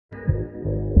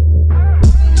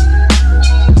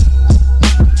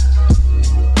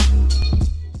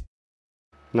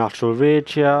NaturalRage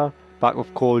here, back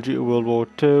with Call of Duty World War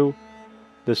II.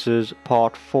 This is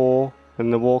part 4 in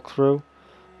the walkthrough.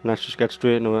 Let's just get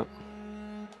straight into it.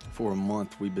 For a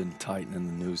month, we've been tightening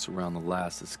the noose around the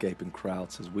last escaping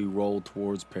Krauts as we roll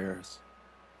towards Paris.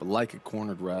 But like a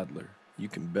cornered rattler, you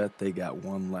can bet they got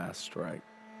one last strike.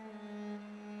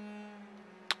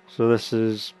 So this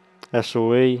is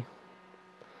S.O.E.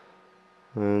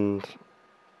 and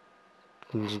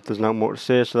there's not more to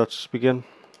say, so let's just begin.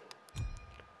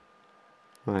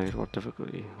 Right, what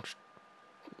difficulty? Just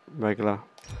regular.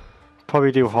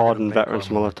 Probably do hard and veteran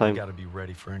some other time. You gotta be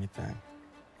ready for anything.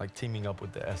 Like teaming up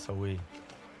with the S.O.E,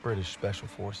 British Special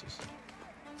Forces.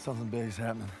 Something big's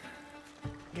happening.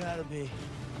 Gotta be.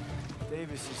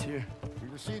 Davis is here. We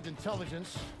received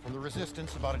intelligence from the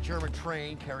resistance about a German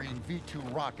train carrying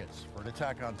V2 rockets for an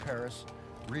attack on Paris,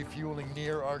 refueling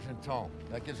near Argenton.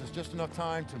 That gives us just enough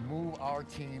time to move our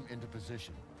team into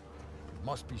position. It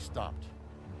must be stopped.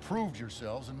 You proved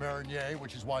yourselves in Marigny,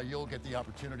 which is why you'll get the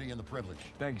opportunity and the privilege.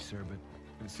 Thank you, sir, but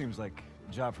it seems like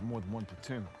a job for more than one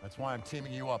platoon. That's why I'm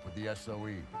teaming you up with the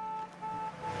S.O.E.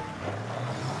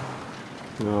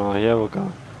 Oh, here we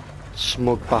go.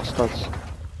 Smug bastards.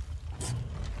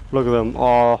 Look at them.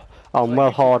 Oh, I'm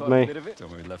well hard, me. Don't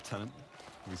worry, Lieutenant.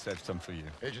 We saved some for you.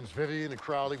 Agents Vivian and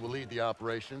Crowley will lead the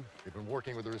operation. They've been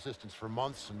working with the resistance for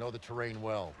months and know the terrain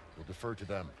well. We'll defer to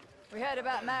them. We heard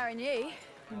about Marigny.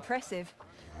 Impressive.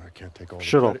 I can't take all the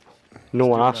Shut up. credit. No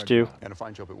one asked you. And a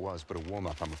fine job it was, but a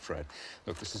warm-up, I'm afraid.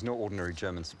 Look, this is no ordinary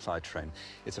German supply train.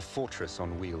 It's a fortress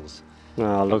on wheels.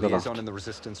 Ah, look at Liaison that. in the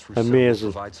resistance Amazing.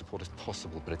 will provide support if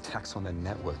possible, but attacks on their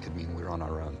network could mean we're on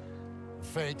our own. The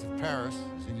fate of Paris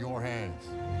is in your hands.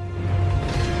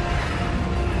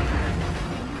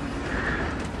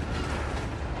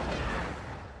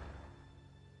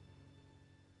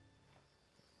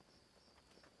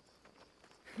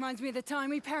 Reminds me of the time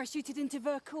we parachuted into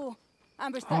Vercors.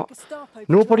 Ambushed that Gestapo.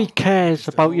 Nobody patrol. cares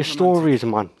about your stories,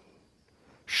 man.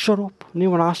 Shut up.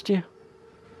 No one asked you.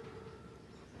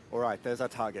 All right, there's our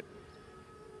target.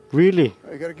 Really?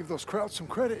 You gotta give those Krauts some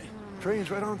credit. Train's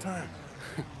right on time.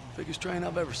 Biggest train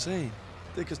I've ever seen.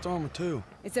 Thickest armor, too.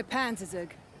 It's a Panzerzug.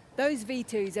 Those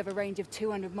V2s have a range of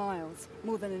 200 miles.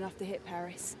 More than enough to hit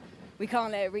Paris. We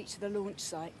can't let it reach the launch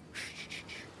site.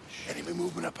 Enemy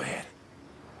movement up ahead.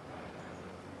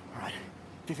 All right,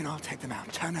 Vivian, I'll take them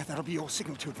out. Turner, that'll be your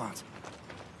signal to advance.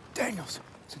 Daniels,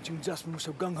 since you and Zussman were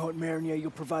so gung-ho at Marigny,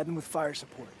 you'll provide them with fire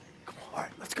support. Come on, all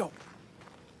right, let's go.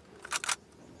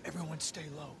 Everyone stay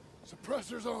low.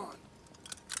 Suppressors on.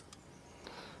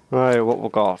 Right, what we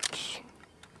got?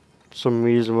 Some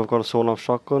reason we've got a sawn-off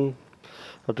shotgun.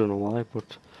 I don't know why,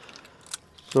 but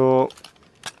so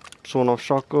sawn-off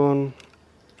shotgun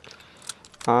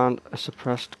and a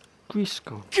suppressed grease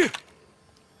gun.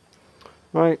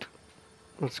 Right,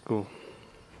 let's go.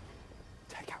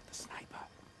 Take out the sniper.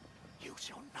 Use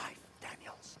your knife,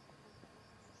 Daniels.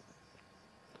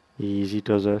 Easy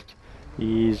does it.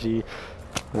 Easy.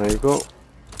 There you go.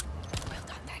 Well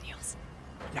done, Daniels.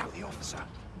 Now the officer.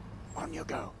 On you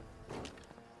go.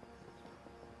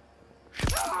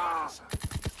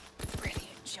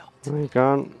 Brilliant shot. There you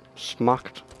go.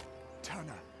 Smacked.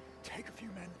 Turner, take a few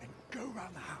men and go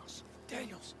around the house.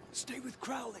 Daniels, stay with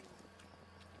Crowley.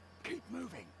 Keep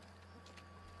moving.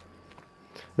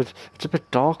 It's a bit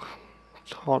dark.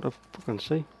 It's hard to fucking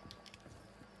see.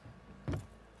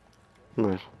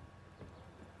 Right.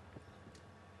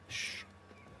 Shh.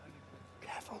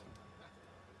 Careful.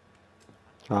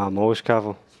 I'm always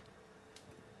careful.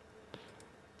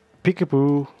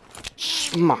 Peekaboo.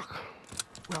 Smack.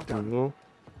 Well There we done. go.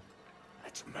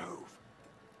 Let's move.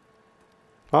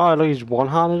 Oh, look, he's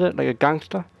one-handed it like a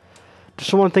gangster. Does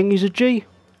someone think he's a G?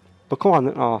 But come on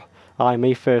then. Oh, aye,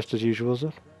 me first as usual, is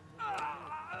it?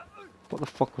 What the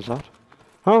fuck was that?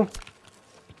 Huh?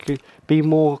 Be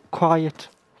more quiet.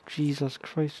 Jesus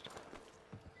Christ.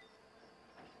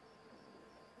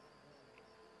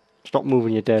 Stop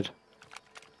moving, you're dead.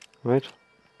 Right?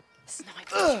 Sniper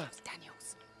shots,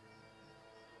 Daniels.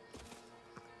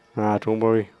 Ah, don't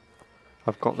worry.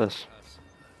 I've got this.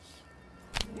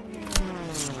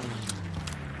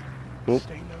 Nope.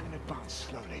 Stay low and advance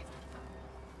slowly.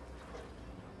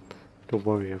 Don't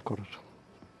worry, I've got it.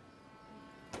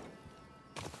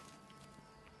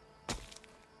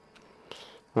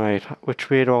 Right, which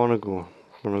way do I want to go?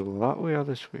 I want to go that way or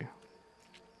this way?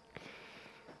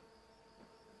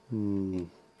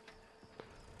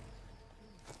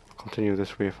 Continue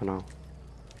this way for now.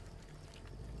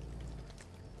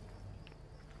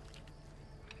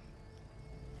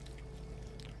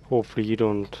 Hopefully you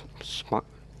don't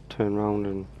turn around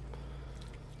and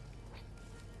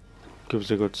give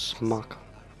us a good smack.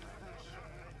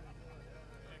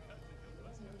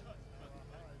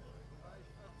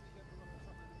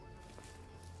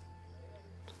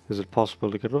 Is it possible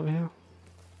to get over here?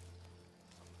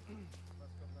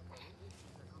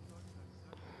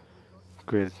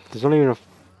 Great. There's not even a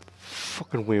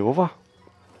fucking way over.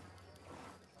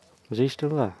 Is he still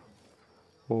there?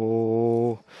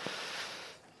 Oh.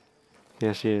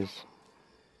 Yes, he is.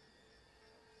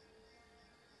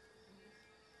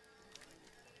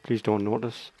 Please don't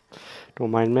notice.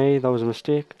 Don't mind me, that was a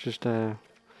mistake. Just, we'll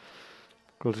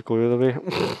just go the other way.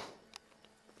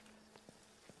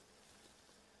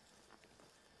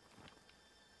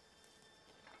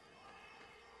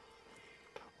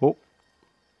 Oh.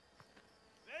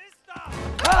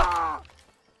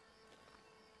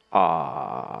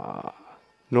 Ah.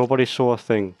 Nobody saw a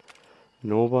thing.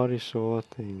 Nobody saw a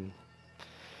thing.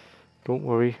 Don't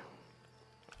worry.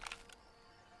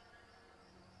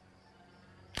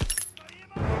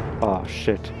 Oh,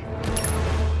 shit.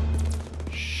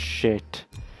 Shit.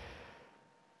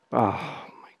 Oh,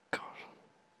 my God.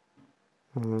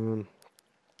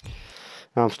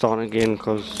 Now I'm starting again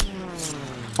because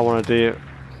I want to do it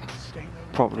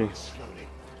properly.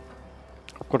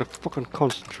 I've got to fucking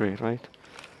concentrate, right?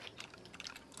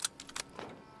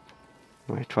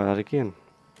 Right, try that again.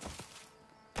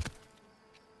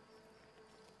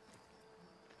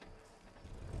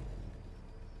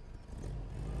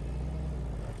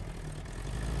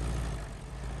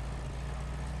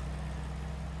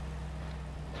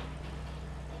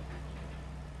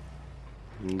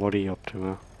 What are you up to,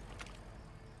 huh?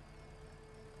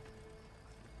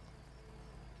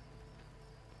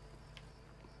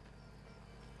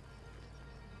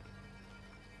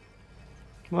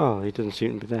 Well, he doesn't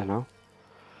seem to be there now.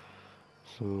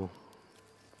 So,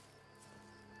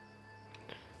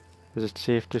 is it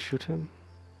safe to shoot him?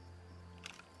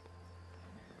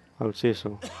 I would say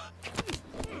so.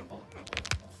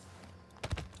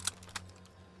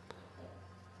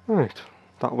 Right,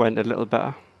 that went a little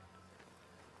better.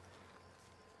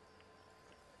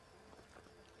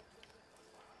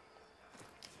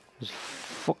 There's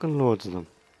fucking loads of them.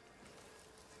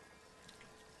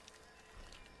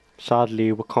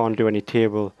 Sadly, we can't do any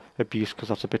table abuse because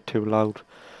that's a bit too loud.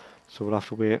 So we'll have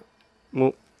to wait.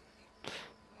 Oh.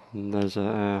 And there's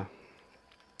a...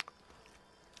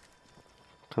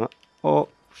 can I... Oh,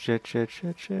 shit, shit,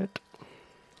 shit, shit.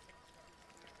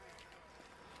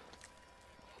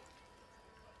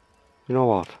 You know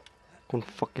what? Go and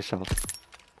fuck yourself.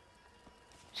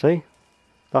 See?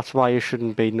 That's why you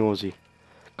shouldn't be nosy.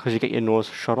 Because you get your nose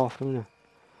shot off, don't you?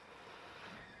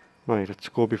 Right, let's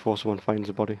go before someone finds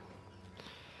the body.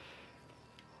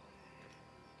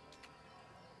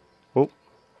 Oh,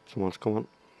 someone's coming.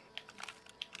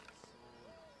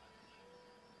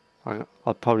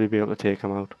 I'll probably be able to take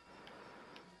him out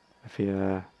if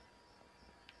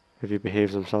he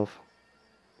behaves himself.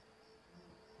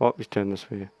 Oh, he's turned this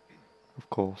way, of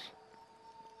course.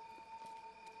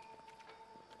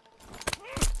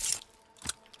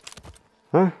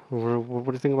 Huh? What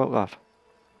do you think about that?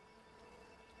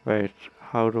 Wait,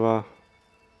 how do I...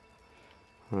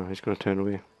 Oh, he's going to turn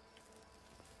away.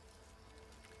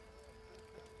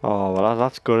 Oh, well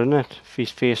that's good, isn't it? If he's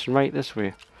facing right this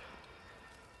way.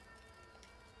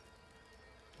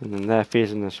 And then they're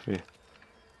facing this way.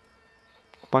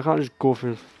 Why can't I just go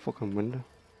through the fucking window?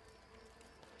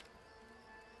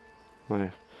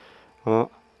 Right.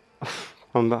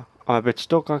 I'm a bit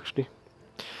stuck actually.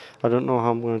 I don't know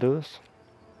how I'm going to do this.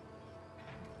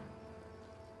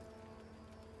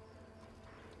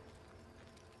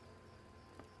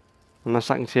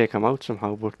 Unless I can take him out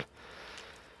somehow, but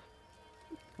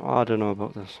I don't know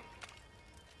about this.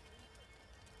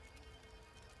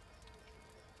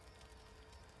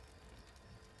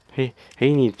 He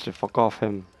needs to fuck off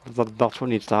him. That's what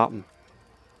needs to happen.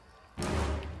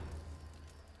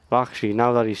 But actually,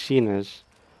 now that he's seen us,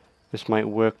 this might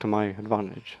work to my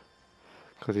advantage.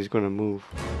 Because he's going to move.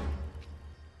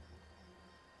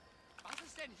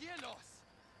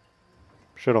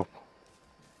 Shut up.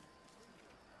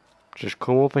 Just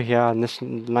come over here in this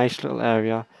nice little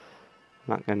area.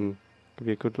 And I can give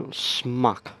you a good little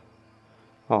smack.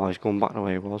 Oh, he's going back the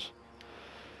way he was.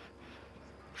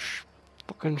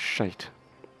 Fucking shite.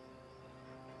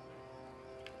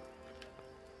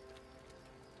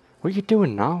 What are you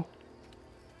doing now?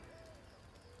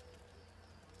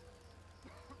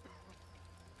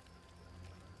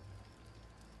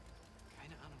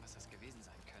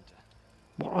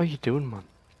 What are you doing, man?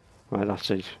 Right,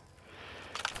 that's it.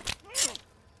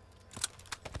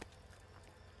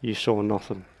 You saw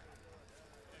nothing.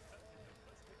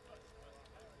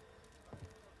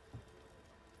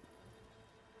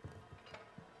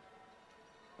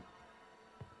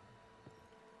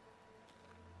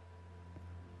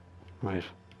 Right.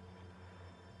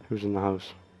 Who's in the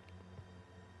house?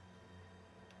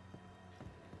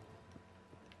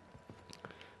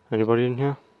 Anybody in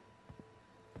here?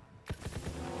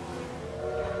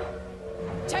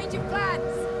 Change of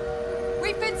plans!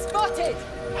 We've been spotted!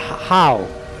 How?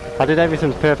 I did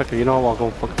everything perfectly, you know what, go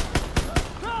fuck.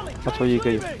 That's what you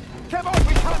get. Come on,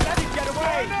 we can't let him get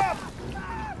away!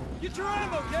 Get your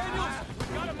ammo, Daniels!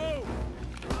 We gotta move!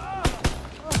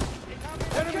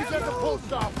 Enemies at the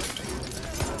post office!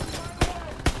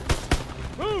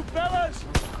 Move, fellas!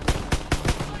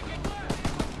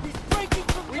 He's breaking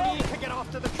from We need to get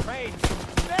off to the train!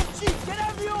 Chief, get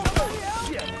out of the open!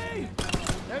 Shit!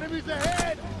 Enemies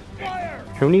ahead! Fire!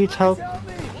 Who needs help?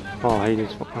 Oh, he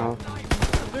needs help.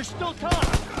 There's still time!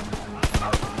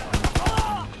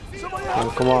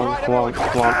 Oh, come on. Oh,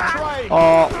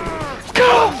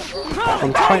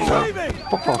 I'm trying to.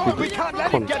 Fuck off, you We can't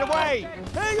let him cunt. get away!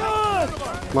 Hang on!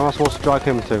 Where am I supposed to drag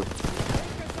him to?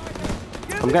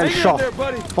 I'm getting shot. There,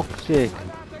 buddy. Fuck's sake.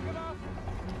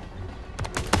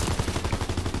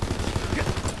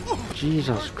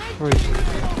 Jesus Christ.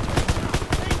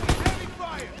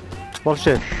 Watch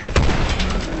this.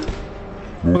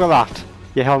 Look at that.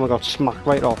 Your helmet got smacked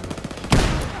right off.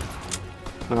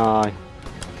 Aye.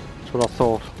 That's what I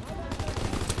thought.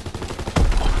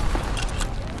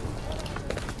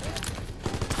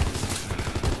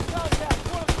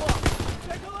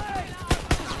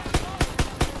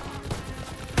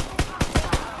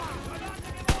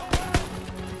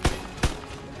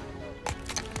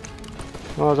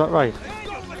 Oh, is that right?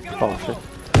 Oh shit.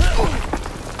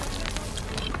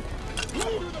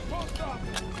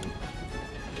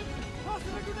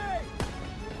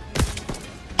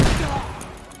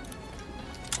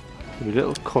 You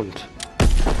little cunt.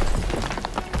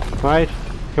 Right,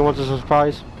 who wants a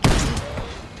surprise?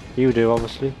 You do,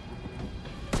 obviously.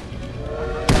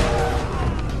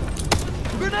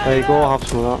 There you go, have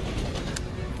some of that.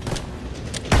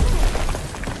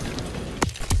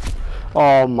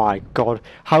 Oh my god,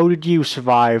 how did you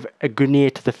survive a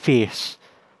grenade to the face?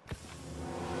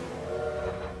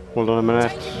 Hold on a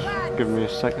minute, give me a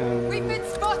second. We've been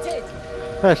spotted!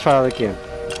 Let's try that again.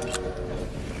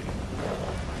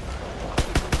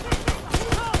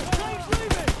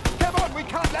 Come on, we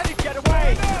can't let him get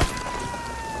away!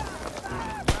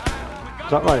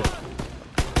 Is that right?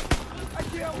 I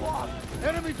can't walk!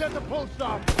 Enemies at the post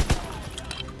office!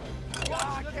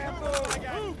 I can't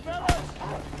move! Fellas!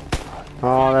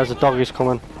 Oh, there's the doggies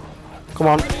coming. Come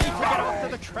on. We need to get off to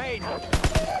the train!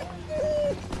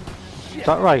 Is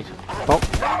that right? Oh,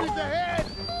 Enemies ahead!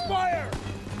 Fire!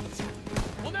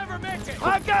 We'll never make it!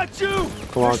 I got you!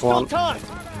 come on, There's come on. still time!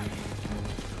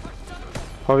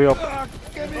 Hurry up,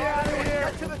 Get me out of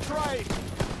here! Get to the train!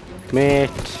 mate.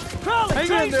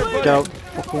 Hang in there, buddy! Get out.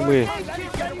 Fucking way. Let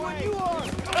him get away!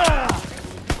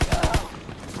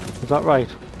 Is that right?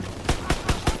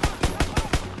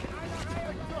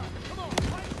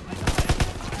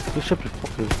 You should be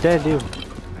fucking dead, you.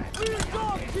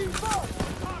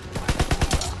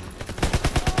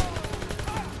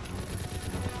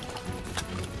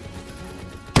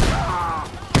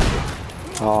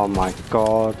 Oh my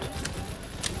god.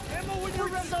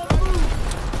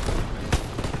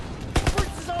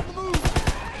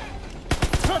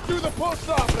 Cut through the post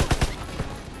office!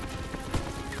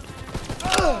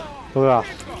 Look at that.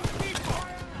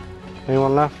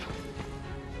 Anyone left?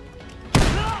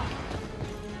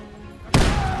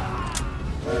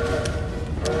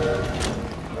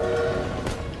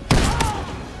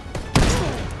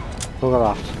 Look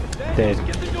at that. Dead.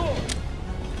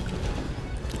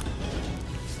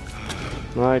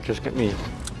 Right, just get me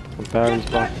some bearings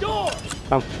back.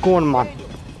 I'm going, man.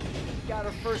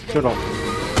 Shut up.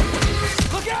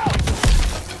 Look out!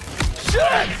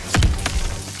 Shit!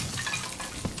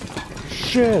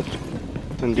 Shit!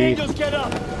 Indeed. Daniels, get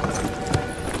up!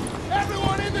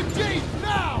 Everyone in the Jeep,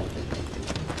 now!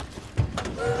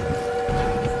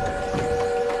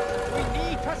 We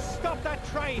need to stop that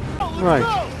train! Oh, let's Right.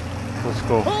 go! Let's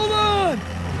go. Hold on!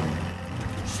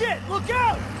 Shit, look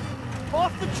out!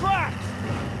 Off the tracks!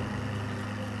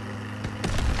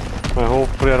 Well,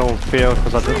 hopefully I don't fail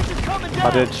because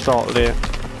I did start late.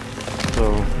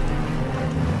 So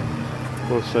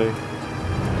we'll see.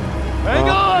 Hang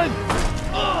on!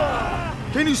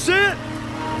 Can you see it?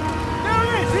 There it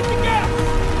is! Hit the gap!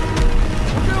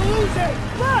 We're gonna lose it!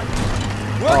 Look!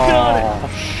 Working on it! Oh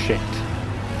shit.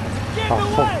 Get Oh,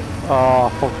 away! fuck. Oh, I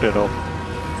fucked it up.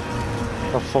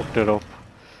 I fucked it up.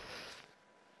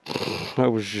 That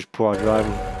was just poor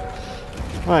driving.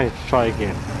 Right, let's try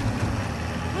again.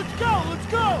 Let's go! Let's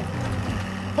go!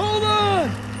 Hold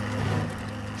on!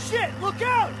 Shit! Look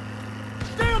out!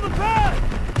 Stay on the path!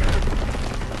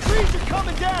 Trees are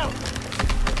coming down!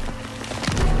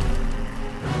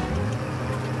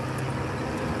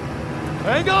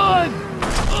 Hang on!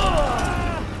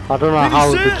 I don't know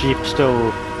how the Jeep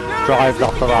still drives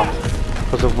after that,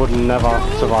 because it would never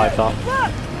survive that.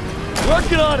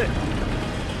 Working on it!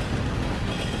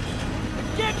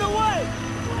 Get in the way!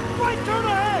 Right turn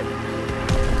ahead!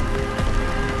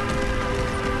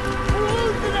 We're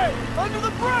losing it! Under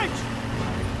the bridge!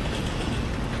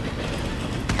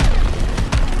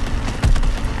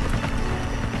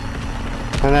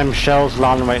 And them shells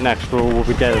land right next to her, we'll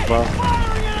be dead as well.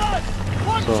 Firing at us!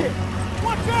 Watch So. it!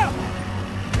 Watch out!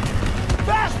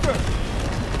 Faster!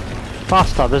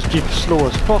 Faster, this Jeep's slow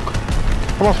as fuck.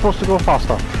 How am I supposed to go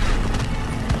faster?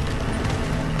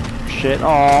 Shit,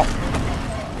 oh.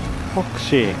 Fuck's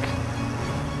sake.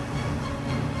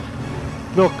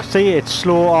 Look, see, it's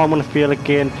slow, oh, I'm gonna fail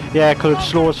again. Yeah, because it's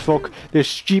slow as fuck.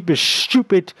 This Jeep is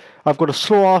stupid. I've got a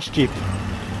slow ass Jeep.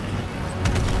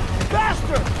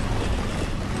 Faster!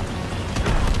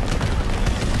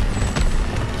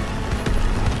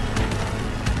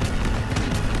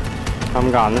 I'm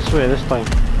going this way this time.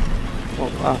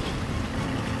 What that?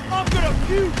 I'm gonna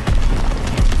puke!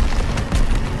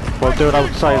 We'll do it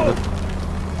outside the...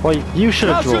 Why, you should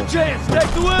have Now's your drove. chance! Take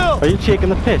the wheel! Are you taking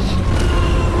the piss?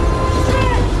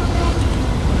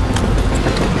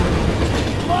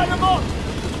 Line them up!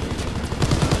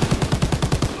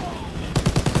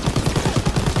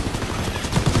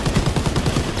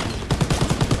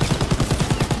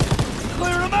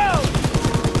 Clear them out!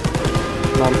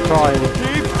 I'm trying.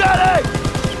 Keep steady!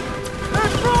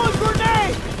 They're throwing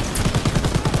grenades!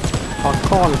 I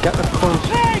can't get the cunt.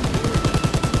 Hey!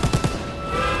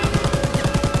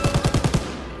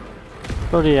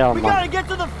 Bloody hell, We man. gotta get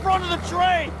to the front of the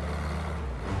train!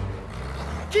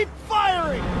 Keep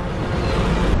firing!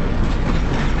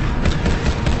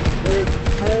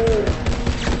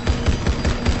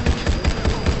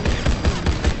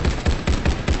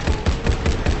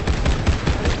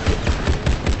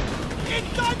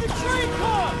 Inside the train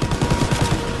car!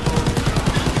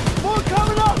 More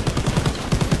coming up!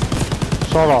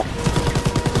 Solo.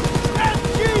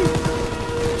 SG!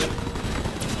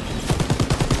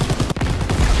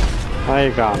 There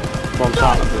you go. One Nice,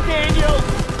 shot. Daniel!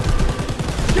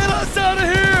 Get us out of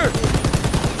here!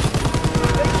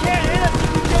 They can't hit us if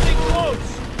we're getting close!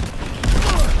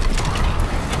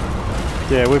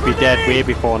 Yeah, we'd be dead way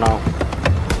before now.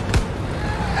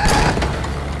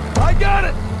 I got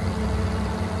it!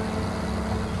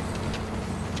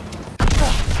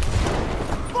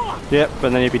 Yep,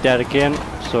 and then you'd be dead again,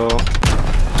 so...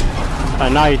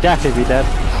 And now you'd definitely be dead.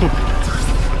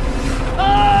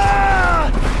 Ah!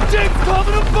 Thing's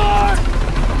coming apart!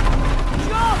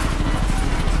 Jump!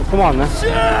 Well, come on then.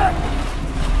 Shit!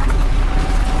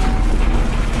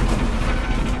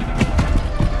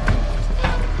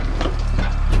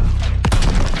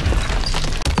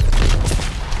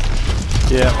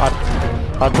 Yeah,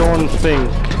 I don't think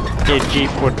a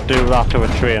Jeep would do that to a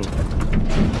train.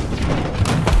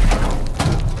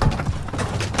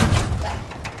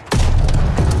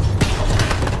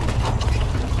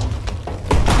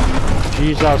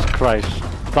 Jesus Christ.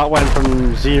 That went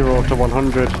from 0 to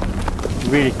 100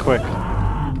 really quick.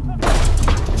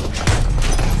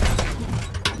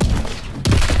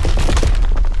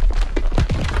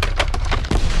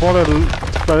 What a...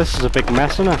 Oh, this is a big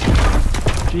mess, isn't it?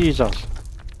 Jesus.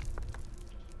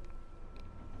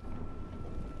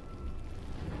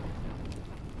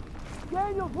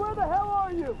 Daniels, where the hell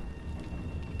are you?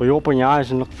 But you open your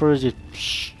eyes and look for us, you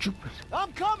stupid.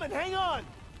 I'm coming, hang on!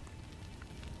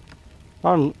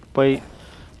 Wait,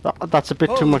 that's a bit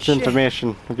too Holy much shit.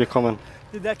 information if you're coming.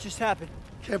 Did that just happen?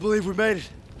 Can't believe we made it.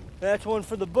 That's one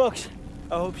for the books.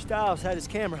 I hope Styles had his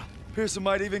camera. Pearson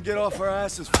might even get off our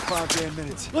asses for 5 damn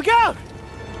minutes. Look out!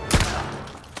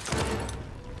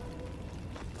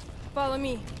 Follow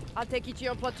me. I'll take you to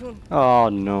your platoon. Oh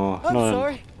no. I'm no.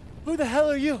 sorry. Who the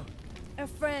hell are you? A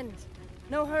friend.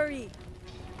 No hurry.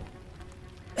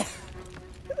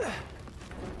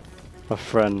 A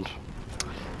friend.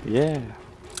 Yeah,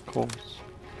 of course.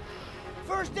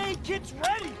 First aid kit's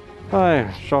ready!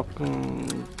 Hi,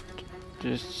 shotgun.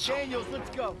 Just. Daniels, let's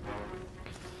go.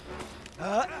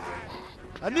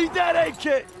 I need that aid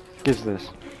kit! Gives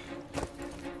this.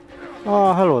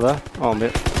 Oh, hello there. Oh,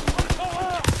 mate.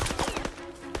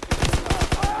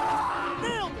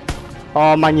 Nailed it!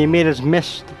 Oh man, you made us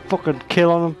miss the fucking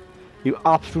kill on him. You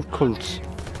absolute cunts.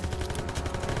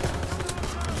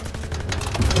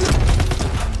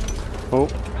 Oh.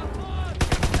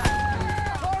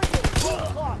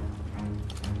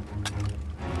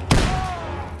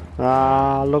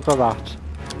 Ah, look at that.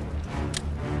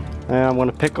 Yeah, I'm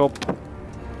gonna pick up.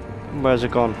 Where's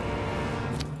it gone?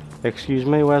 Excuse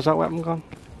me, where's that weapon gone?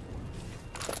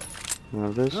 There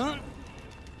it is.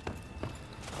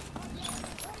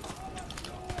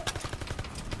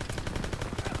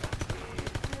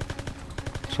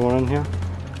 someone in here?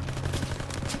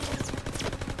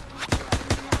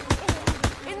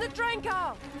 In the train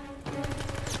car!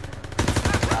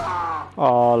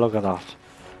 Oh, look at that.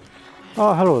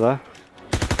 Oh, hello there.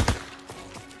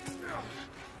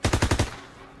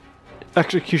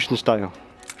 Execution style.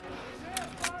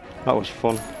 That was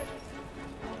fun.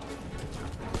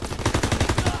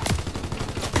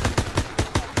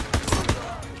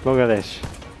 Look at this.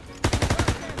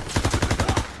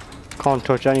 Can't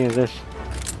touch any of this.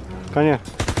 Can you?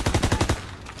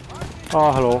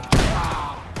 Oh, hello.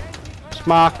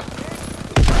 Smack.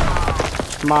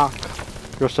 Smack.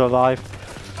 You're still alive.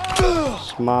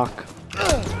 Smack.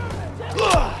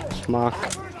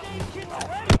 Smack.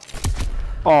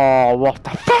 Oh, what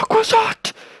the fuck was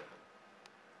that?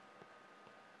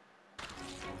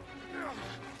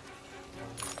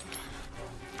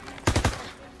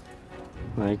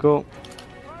 There you go.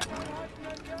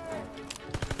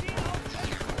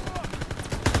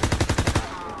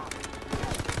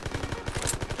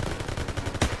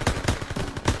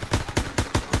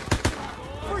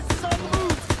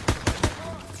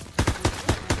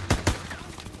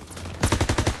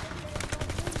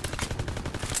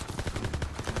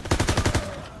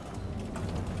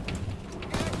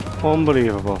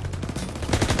 Unbelievable.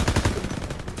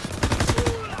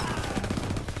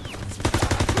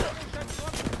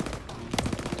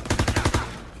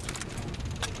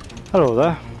 Hello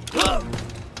there.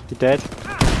 You're dead.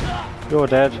 You're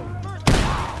dead.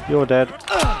 You're dead.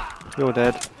 You're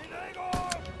dead.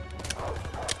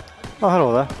 Oh,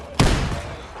 hello there.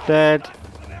 Dead.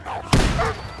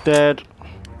 Dead.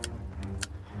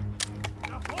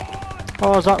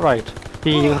 Oh, is that right?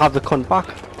 You can have the cunt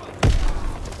back.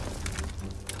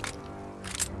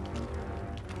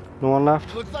 No one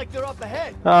left? Looks like they're up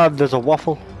ahead. There's a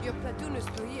waffle. Your platoon is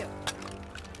through here.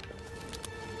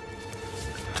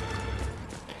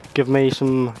 Give me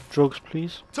some drugs,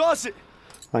 please. Toss it!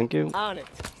 Thank you. On it.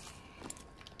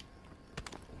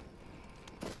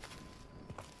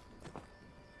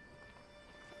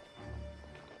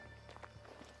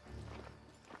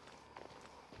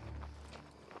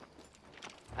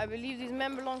 I believe these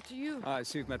men belong to you. I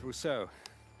see you've met Rousseau.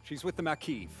 She's with the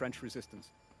Maquis, French resistance.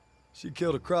 She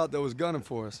killed a crowd that was gunning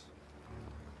for us.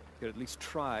 You'd at least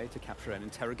try to capture and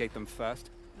interrogate them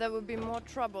first. There would be more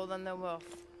trouble than they're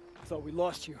worth. I thought we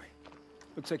lost you.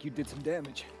 Looks like you did some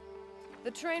damage.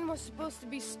 The train was supposed to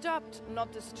be stopped,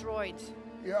 not destroyed.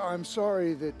 Yeah, I'm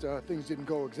sorry that things didn't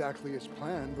go exactly as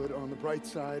planned, but on the bright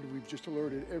side, we've just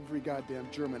alerted every goddamn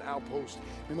German outpost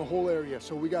in the whole area,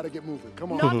 so we gotta get moving.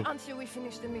 Come on. Not until we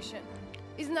finish the mission.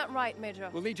 Isn't that right, Major?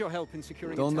 We'll need your help in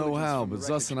securing Don't know intelligence how, from the but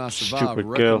Zus and I wreckage. survived Stupid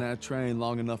wrecking girl. that train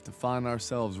long enough to find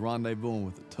ourselves rendezvousing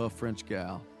with a tough French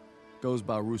gal. Goes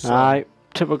by Rousseau. Aye,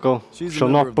 typical. She's a Shall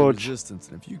member not of the budge. resistance,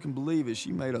 and if you can believe it,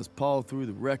 she made us paw through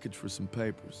the wreckage for some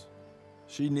papers.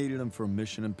 She needed them for a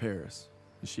mission in Paris,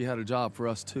 and she had a job for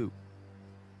us too.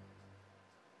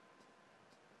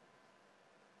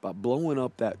 By blowing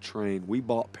up that train, we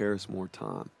bought Paris more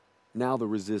time. Now the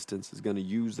resistance is going to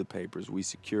use the papers we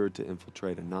secured to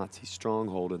infiltrate a Nazi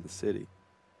stronghold in the city.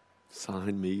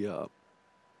 Sign me up.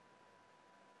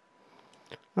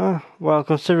 Well,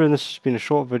 considering this has been a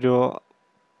short video,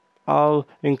 I'll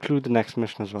include the next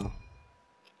mission as well.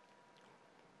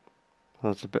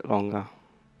 That's a bit longer.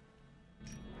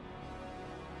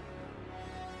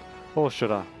 Or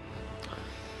should I?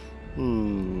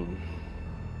 No,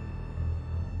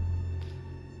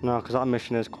 because that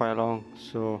mission is quite long,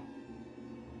 so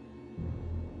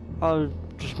I'll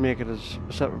just make it as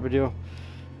a separate video.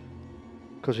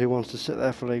 Because he wants to sit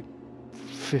there for like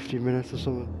 50 minutes or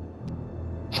something.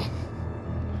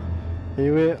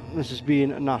 Anyway, this has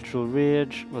been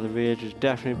NaturalRage. Well, the rage is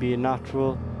definitely being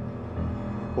natural.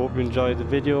 Hope you enjoyed the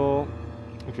video.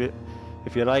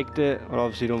 If you liked it, well,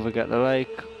 obviously don't forget to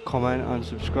like, comment and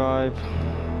subscribe.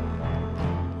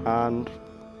 And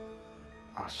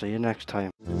I'll see you next time.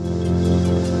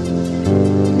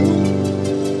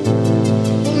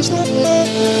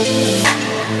 Thank you.